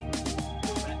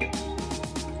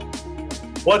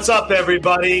What's up,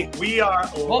 everybody? We are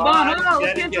Hold on.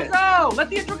 Let the intro go.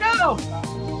 Let the intro go.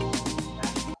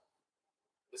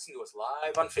 Listen to us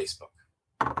live on Facebook.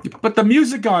 You put the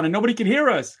music on and nobody can hear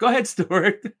us. Go ahead,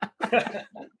 Stuart.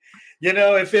 You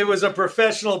know, if it was a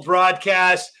professional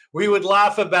broadcast, we would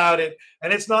laugh about it.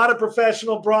 And it's not a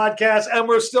professional broadcast, and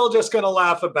we're still just going to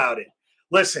laugh about it.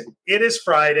 Listen, it is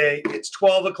Friday. It's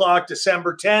 12 o'clock,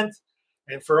 December 10th.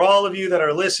 And for all of you that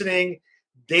are listening,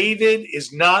 David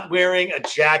is not wearing a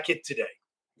jacket today.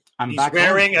 He's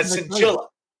wearing a chinchilla.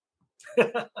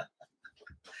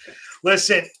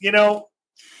 Listen, you know,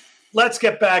 let's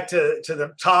get back to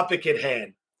the topic at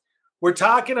hand. We're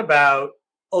talking about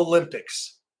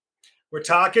Olympics. We're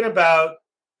talking about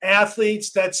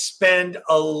athletes that spend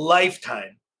a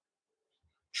lifetime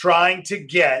trying to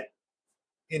get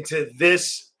into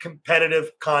this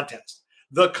competitive contest,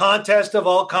 the contest of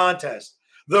all contests,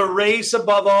 the race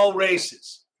above all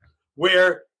races,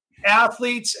 where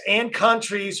athletes and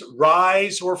countries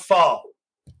rise or fall.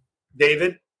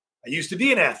 David, I used to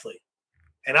be an athlete,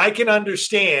 and I can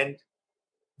understand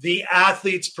the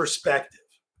athlete's perspective.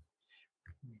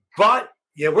 But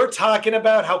yeah, we're talking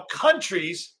about how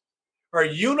countries are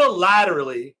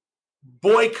unilaterally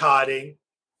boycotting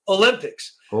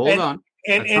Olympics. Hold on.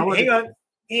 And hang on.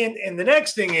 And the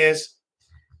next thing is,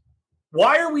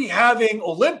 why are we having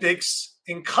Olympics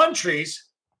in countries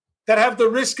that have the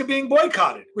risk of being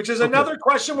boycotted, which is another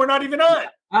question we're not even on.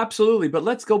 Absolutely. But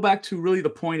let's go back to really the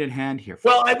point at hand here.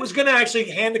 Well, I was going to actually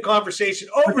hand the conversation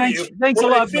over to you. Thanks a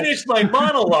lot. I finished my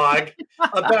monologue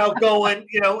about going,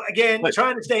 you know, again,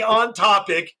 trying to stay on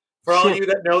topic for all of you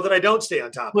that know that I don't stay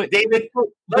on topic. David,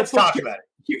 let's talk about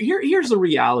it. Here's the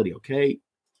reality, okay?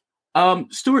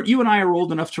 Stuart, you and I are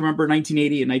old enough to remember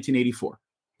 1980 and 1984.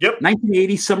 Yep.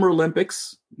 1980 Summer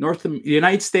Olympics, the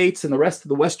United States and the rest of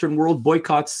the Western world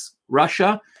boycotts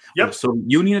Russia, the Soviet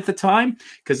Union at the time,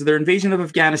 because of their invasion of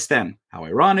Afghanistan. How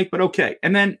ironic, but okay.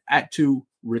 And then to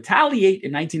retaliate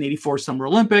in 1984 Summer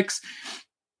Olympics,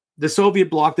 the Soviet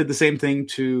bloc did the same thing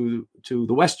to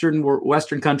the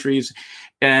Western countries,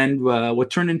 and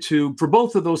what turned into, for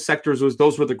both of those sectors, was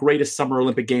those were the greatest Summer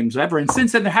Olympic Games ever. And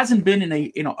since then, there hasn't been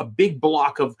a big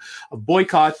block of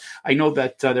boycott. I know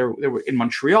that there were in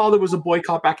Montreal there was a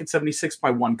boycott back in '76 by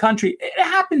one country. It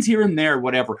happens here and there,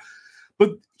 whatever.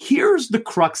 But here's the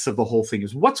crux of the whole thing: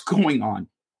 is what's going on.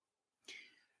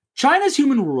 China's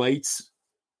human rights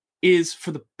is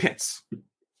for the pits.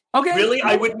 Okay. Really?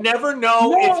 I would never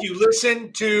know if you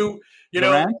listen to,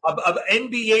 of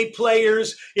NBA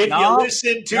players, if you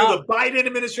listen to the Biden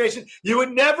administration, you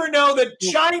would never know that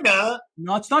China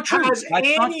it's not true. Has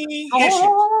any issues.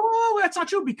 Oh, that's not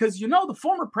true, because, the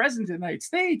former president of the United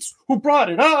States who brought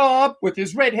it up with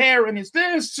his red hair and his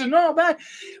this and all that.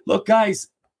 Look, guys,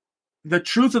 the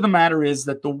truth of the matter is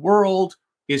that the world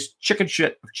is chicken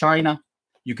shit of China.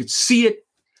 You could see it.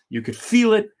 You could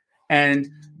feel it. And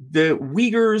the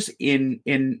Uyghurs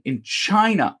in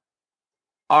China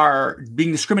are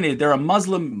being discriminated. They're a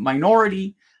Muslim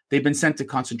minority. They've been sent to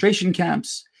concentration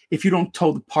camps. If you don't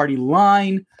toe the party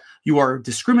line, you are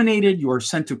discriminated. You are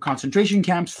sent to concentration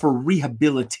camps for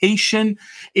rehabilitation.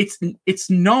 It's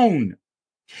known.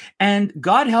 And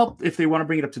God help if they want to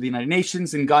bring it up to the United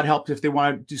Nations, and God help if they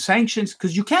want to do sanctions,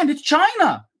 because you can't. It's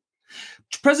China.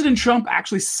 President Trump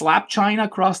actually slapped China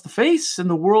across the face, and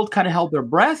the world kind of held their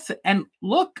breath. And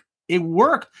look, it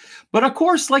worked. But of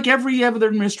course, like every other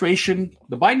administration,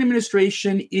 the Biden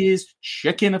administration is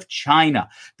chicken of China,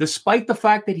 despite the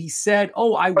fact that he said,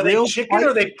 Are they chicken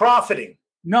or are they profiting?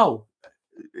 No,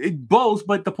 both.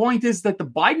 But the point is that the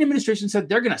Biden administration said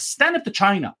they're going to stand up to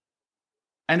China.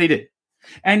 And they did.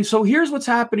 And so here's what's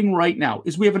happening right now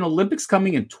is we have an Olympics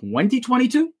coming in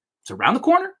 2022. It's around the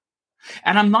corner.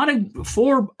 And I'm not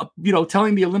for,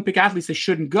 telling the Olympic athletes they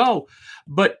shouldn't go.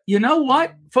 But you know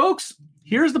what, folks?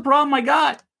 Here's the problem I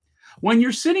got. When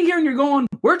you're sitting here and you're going,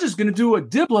 we're just going to do a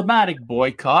diplomatic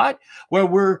boycott where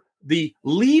we're the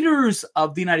leaders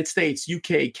of the United States,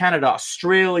 UK, Canada,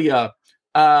 Australia,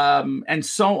 and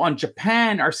so on,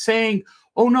 Japan are saying,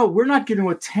 oh, no, we're not going to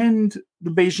attend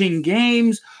the Beijing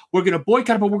Games. We're going to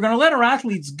boycott it, but we're going to let our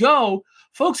athletes go.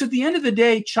 Folks, at the end of the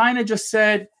day, China just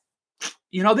said,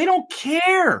 they don't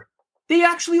care. They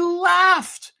actually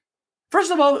laughed.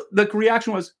 First of all, the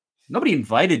reaction was, nobody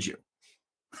invited you.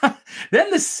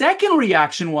 Then the second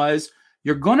reaction was,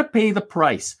 you're going to pay the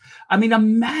price. I mean,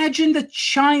 imagine that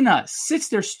China sits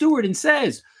there, Stuart, and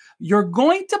says, you're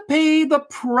going to pay the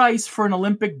price for an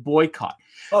Olympic boycott.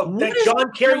 Oh, that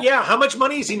John Kerry, how much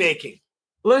money is he making?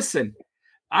 Listen,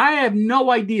 I have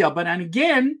no idea. But and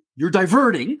again, you're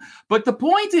diverting. But the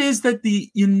point is that the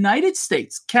United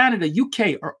States, Canada,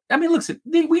 UK, listen,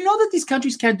 we know that these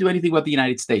countries can't do anything about the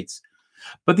United States.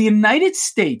 But the United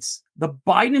States, the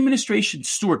Biden administration,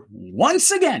 Stuart, once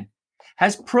again,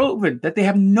 has proven that they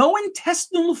have no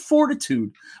intestinal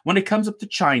fortitude when it comes up to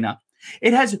China.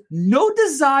 It has no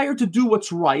desire to do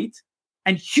what's right,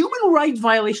 and human rights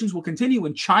violations will continue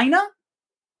in China.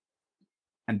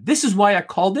 And this is why I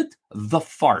called it the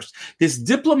farce. This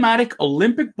diplomatic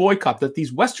Olympic boycott that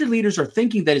these Western leaders are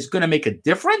thinking that is going to make a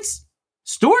difference,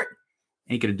 Stuart,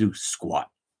 ain't going to do squat.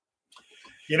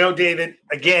 You know, David,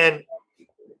 again,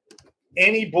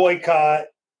 any boycott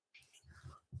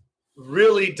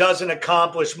really doesn't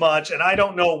accomplish much. And I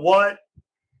don't know what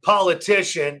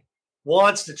politician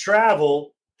wants to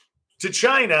travel to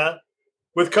China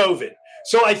with COVID.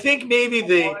 So I think maybe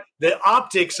the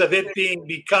optics of it being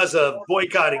because of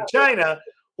boycotting China,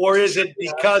 or is it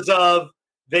because of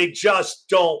they just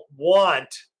don't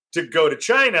want to go to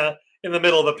China in the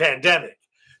middle of a pandemic?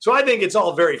 So I think it's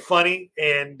all very funny.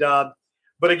 And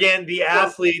but again, the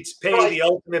athletes pay the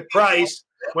ultimate price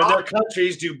when their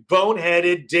countries do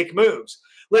boneheaded dick moves.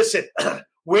 Listen,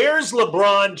 where's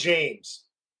LeBron James?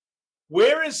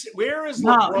 Where is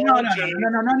LeBron James?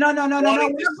 No. We're not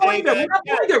going there.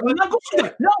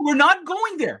 No, we're not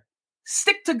going there.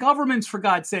 Stick to governments, for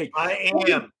God's sake. I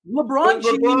am.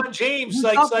 LeBron James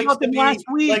likes to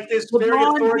be like this very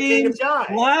authoritative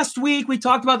guy. Last week, we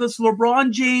talked about this.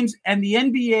 LeBron James and the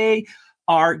NBA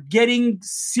are getting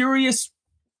serious,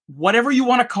 whatever you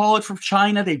want to call it, from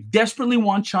China. They desperately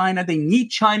want China. They need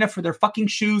China for their fucking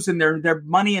shoes and their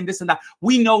money and this and that.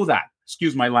 We know that.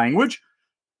 Excuse my language.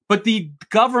 But the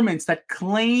governments that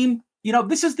claim,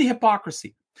 this is the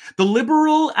hypocrisy. The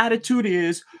liberal attitude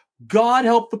is, God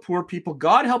help the poor people.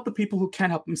 God help the people who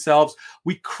can't help themselves.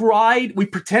 We cried. We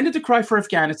pretended to cry for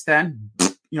Afghanistan.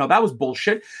 That was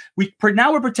bullshit.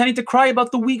 Now we're pretending to cry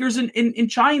about the Uyghurs in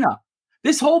China.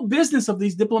 This whole business of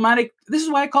these diplomatic, this is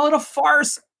why I call it a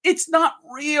farce. It's not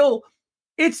real.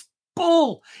 It's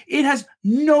bull. It has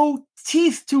no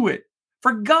teeth to it.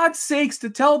 For God's sakes, to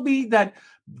tell me that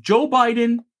Joe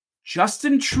Biden,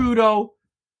 Justin Trudeau,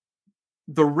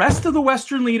 the rest of the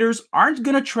Western leaders aren't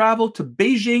going to travel to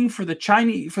Beijing for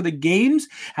the games,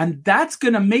 and that's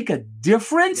going to make a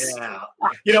difference. Yeah,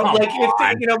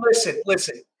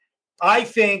 listen. I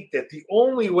think that the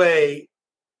only way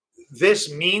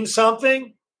this means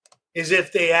something is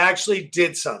if they actually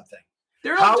did something.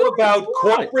 How about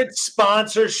corporate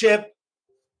sponsorship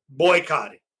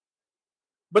boycotting?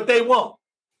 But they won't.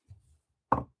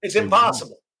 It's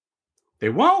impossible. They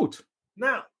won't.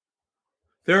 No.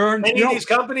 Many of these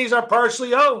companies are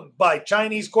partially owned by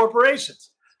Chinese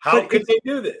corporations. How could they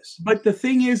do this? But the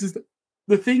thing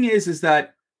is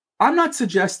that I'm not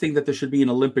suggesting that there should be an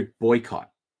Olympic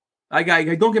boycott. I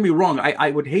don't get me wrong.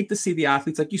 I would hate to see the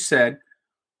athletes, like you said,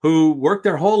 who worked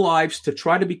their whole lives to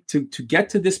try to get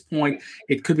to this point.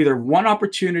 It could be their one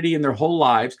opportunity in their whole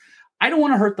lives. I don't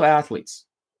want to hurt the athletes.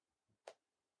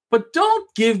 But don't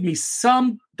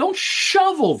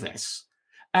shovel this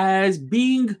as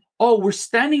being, we're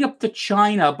standing up to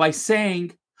China by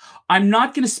saying, I'm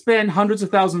not going to spend hundreds of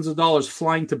thousands of dollars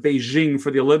flying to Beijing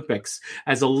for the Olympics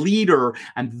as a leader,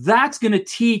 and that's going to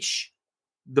teach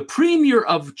the premier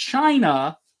of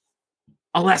China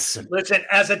a lesson. Listen,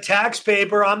 as a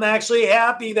taxpayer, I'm actually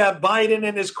happy that Biden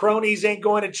and his cronies ain't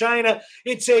going to China.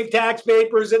 It saved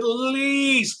taxpayers at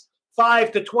least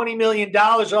 $5 to $20 million,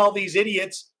 all these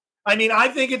idiots. I mean, I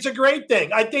think it's a great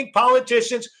thing. I think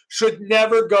politicians should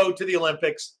never go to the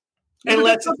Olympics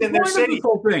unless it's in their city.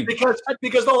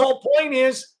 Because the whole point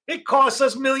is it costs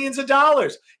us millions of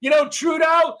dollars.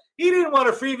 Trudeau, he didn't want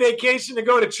a free vacation to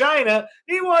go to China.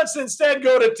 He wants to instead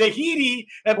go to Tahiti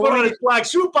and put on his black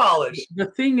shoe polish. The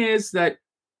thing is that,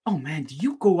 do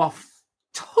you go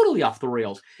totally off the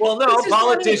rails? Well, no,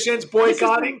 politicians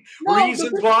boycotting,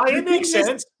 reasons why, it makes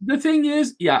sense. The thing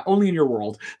is, only in your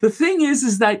world. The thing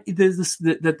is that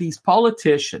that these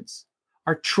politicians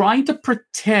are trying to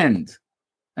pretend,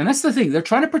 and that's the thing, they're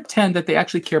trying to pretend that they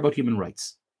actually care about human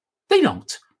rights. They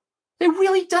don't. They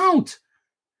really don't.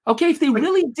 Okay, if they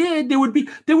really did, there would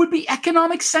be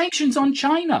economic sanctions on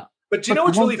China. But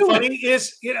what's really funny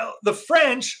is, the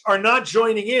French are not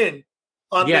joining in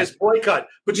on this boycott.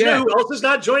 But you know who else is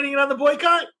not joining in on the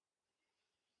boycott?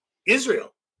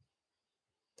 Israel.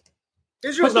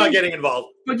 Israel's not getting involved.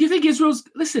 But you think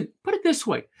listen, put it this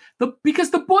way. Because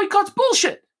the boycott's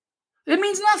bullshit. It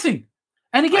means nothing.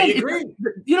 And again,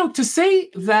 to say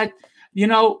that,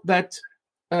 that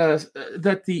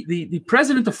the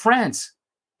president of France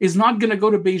is not going to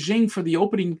go to Beijing for the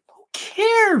opening, who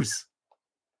cares?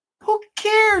 Who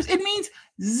cares? It means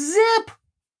zip.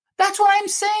 That's what I'm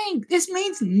saying. This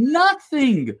means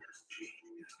nothing.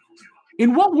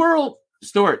 In what world,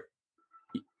 Stuart,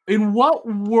 in what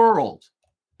world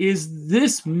is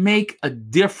this make a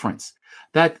difference?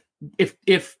 That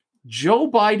if Joe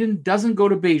Biden doesn't go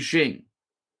to Beijing,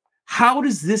 how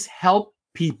does this help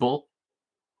people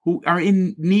who are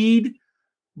in need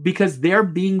because they're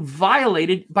being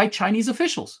violated by Chinese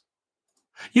officials?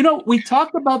 We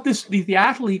talked about this, the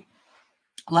athlete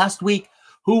last week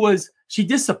she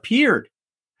disappeared.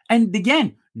 And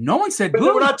again, no one said, but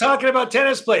we're not talking about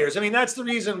tennis players. I mean, that's the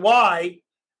reason why,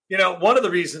 one of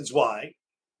the reasons why.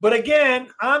 But again,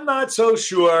 I'm not so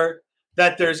sure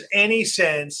that there's any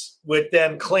sense with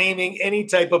them claiming any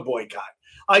type of boycott.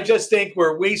 I just think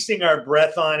we're wasting our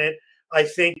breath on it. I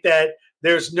think that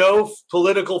there's no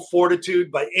political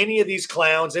fortitude by any of these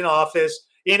clowns in office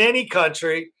in any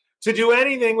country to do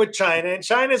anything with China. And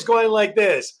China's going like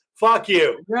this. Fuck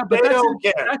you. Yeah, but they don't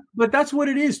care. But that's what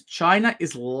it is. China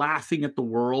is laughing at the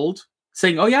world,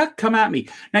 saying, oh, yeah, come at me.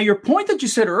 Now, your point that you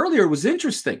said earlier was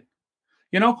interesting.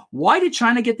 Why did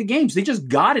China get the games? They just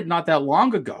got it not that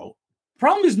long ago.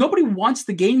 Problem is, nobody wants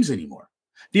the games anymore.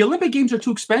 The Olympic Games are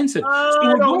too expensive.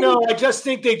 I don't know. I just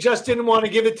think they just didn't want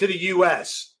to give it to the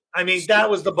U.S. I mean, that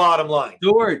was the bottom line.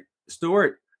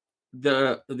 Stuart,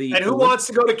 and who wants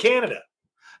to go to Canada?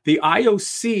 The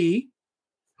IOC,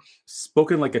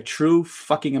 spoken like a true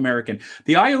fucking American,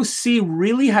 the IOC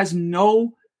really has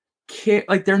no care.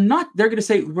 Like they're going to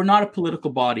say, we're not a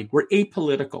political body. We're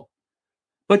apolitical.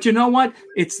 But you know what?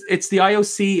 It's the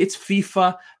IOC, it's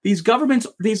FIFA. These governments,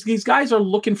 these guys are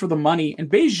looking for the money. And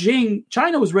Beijing,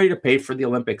 China was ready to pay for the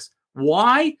Olympics.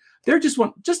 Why? They're just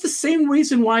the same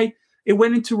reason why it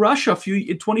went into Russia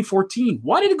in 2014.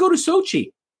 Why did it go to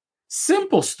Sochi?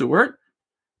 Simple, Stuart.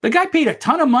 The guy paid a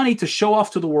ton of money to show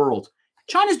off to the world.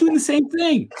 China's doing the same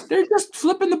thing. They're just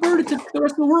flipping the bird to the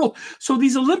rest of the world. So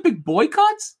these Olympic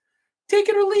boycotts, take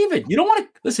it or leave it. You don't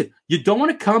want to listen. You don't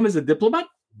want to come as a diplomat.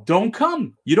 Don't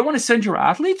come. You don't want to send your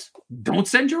athletes? Don't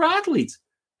send your athletes.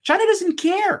 China doesn't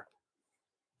care.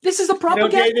 This is a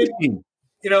propaganda thing.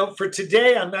 For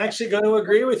today, I'm actually going to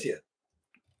agree with you.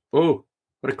 Oh,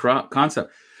 what a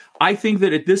concept. I think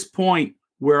that at this point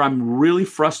where I'm really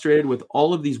frustrated with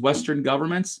all of these Western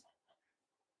governments,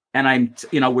 and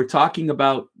we're talking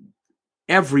about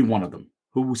every one of them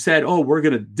who said, oh, we're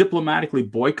going to diplomatically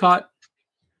boycott.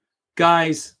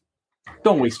 Guys,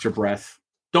 don't waste your breath.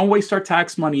 Don't waste our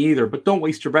tax money either, but don't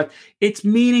waste your breath. It's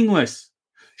meaningless.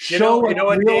 You know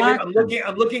what, David?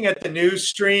 I'm looking at the news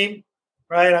stream,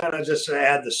 right? I'm gonna just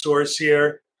add the source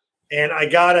here, and I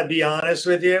gotta be honest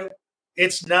with you.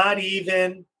 It's not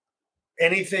even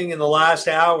anything in the last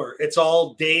hour. It's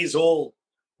all days old.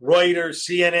 Reuters,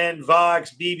 CNN,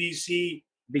 Vox, BBC.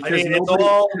 Because it's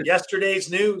all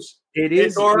yesterday's news.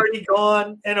 It's already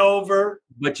gone and over.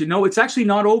 But it's actually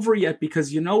not over yet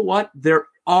because you know what? There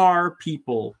are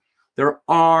people, there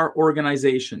are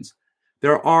organizations,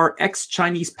 there are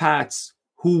ex-Chinese pats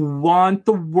who want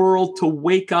the world to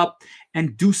wake up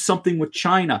and do something with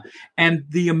China. And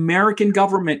the American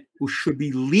government, who should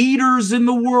be leaders in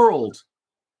the world,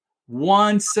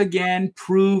 once again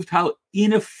proved how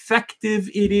ineffective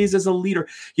it is as a leader.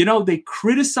 They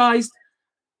criticized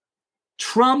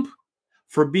Trump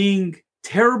for being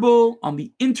terrible on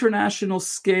the international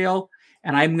scale.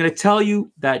 And I'm going to tell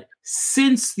you that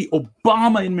since the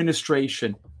Obama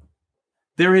administration,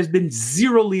 there has been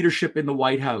zero leadership in the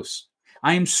White House.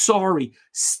 I am sorry.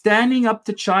 Standing up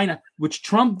to China, which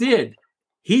Trump did,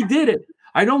 he did it.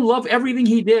 I don't love everything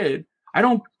he did. I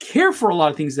don't care for a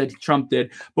lot of things that Trump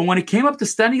did. But when it came up to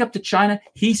standing up to China,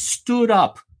 he stood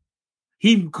up.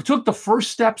 He took the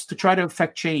first steps to try to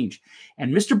affect change.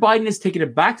 And Mr. Biden has taken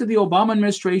it back to the Obama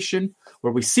administration,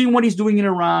 where we've seen what he's doing in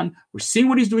Iran. We're seeing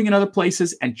what he's doing in other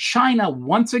places. And China,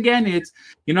 once again, it's,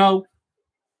 the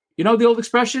old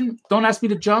expression, don't ask me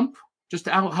to jump, just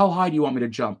how high do you want me to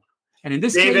jump? And in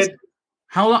this case,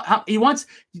 how he wants,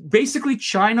 basically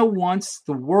China wants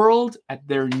the world at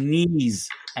their knees.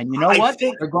 And you know what?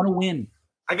 They're going to win.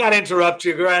 I got to interrupt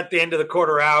you. We're at the end of the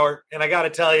quarter hour. And I got to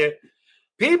tell you,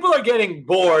 people are getting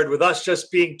bored with us just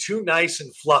being too nice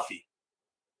and fluffy.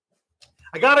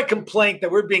 I got a complaint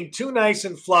that we're being too nice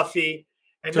and fluffy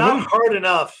and not hard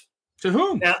enough. To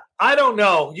whom? Now, I don't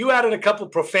know. You added a couple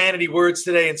profanity words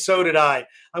today, and so did I.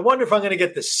 I wonder if I'm going to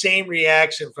get the same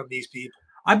reaction from these people.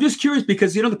 I'm just curious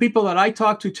because, the people that I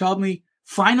talk to tell me,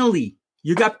 finally,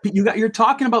 you're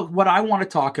talking about what I want to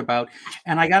talk about.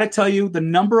 And I got to tell you, the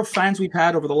number of fans we've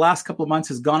had over the last couple of months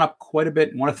has gone up quite a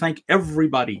bit. I want to thank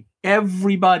everybody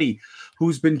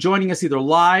who's been joining us either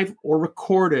live or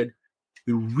recorded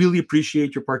We really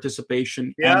appreciate your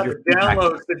participation. Yeah, and your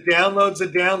the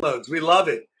downloads. We love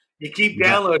it. You keep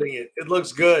downloading it. It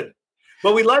looks good.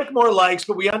 But we like more likes,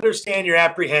 but we understand your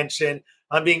apprehension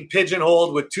on being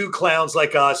pigeonholed with two clowns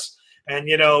like us. And,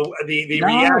 the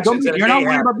reactions. You're not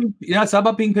worried about being, it's not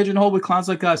about being pigeonholed with clowns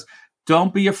like us.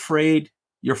 Don't be afraid.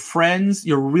 Your friends,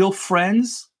 your real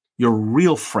friends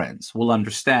will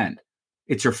understand.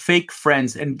 It's your fake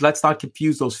friends. And let's not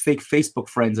confuse those fake Facebook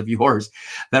friends of yours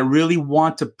that really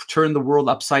want to turn the world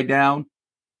upside down.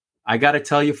 I got to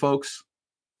tell you, folks,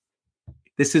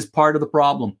 this is part of the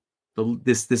problem.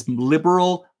 This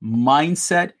liberal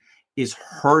mindset is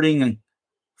hurting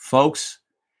folks.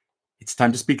 It's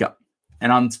time to speak up.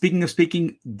 And on speaking of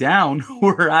speaking down,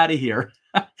 we're out of here.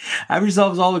 Have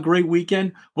yourselves all a great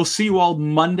weekend. We'll see you all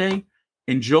Monday.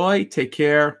 Enjoy. Take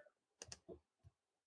care.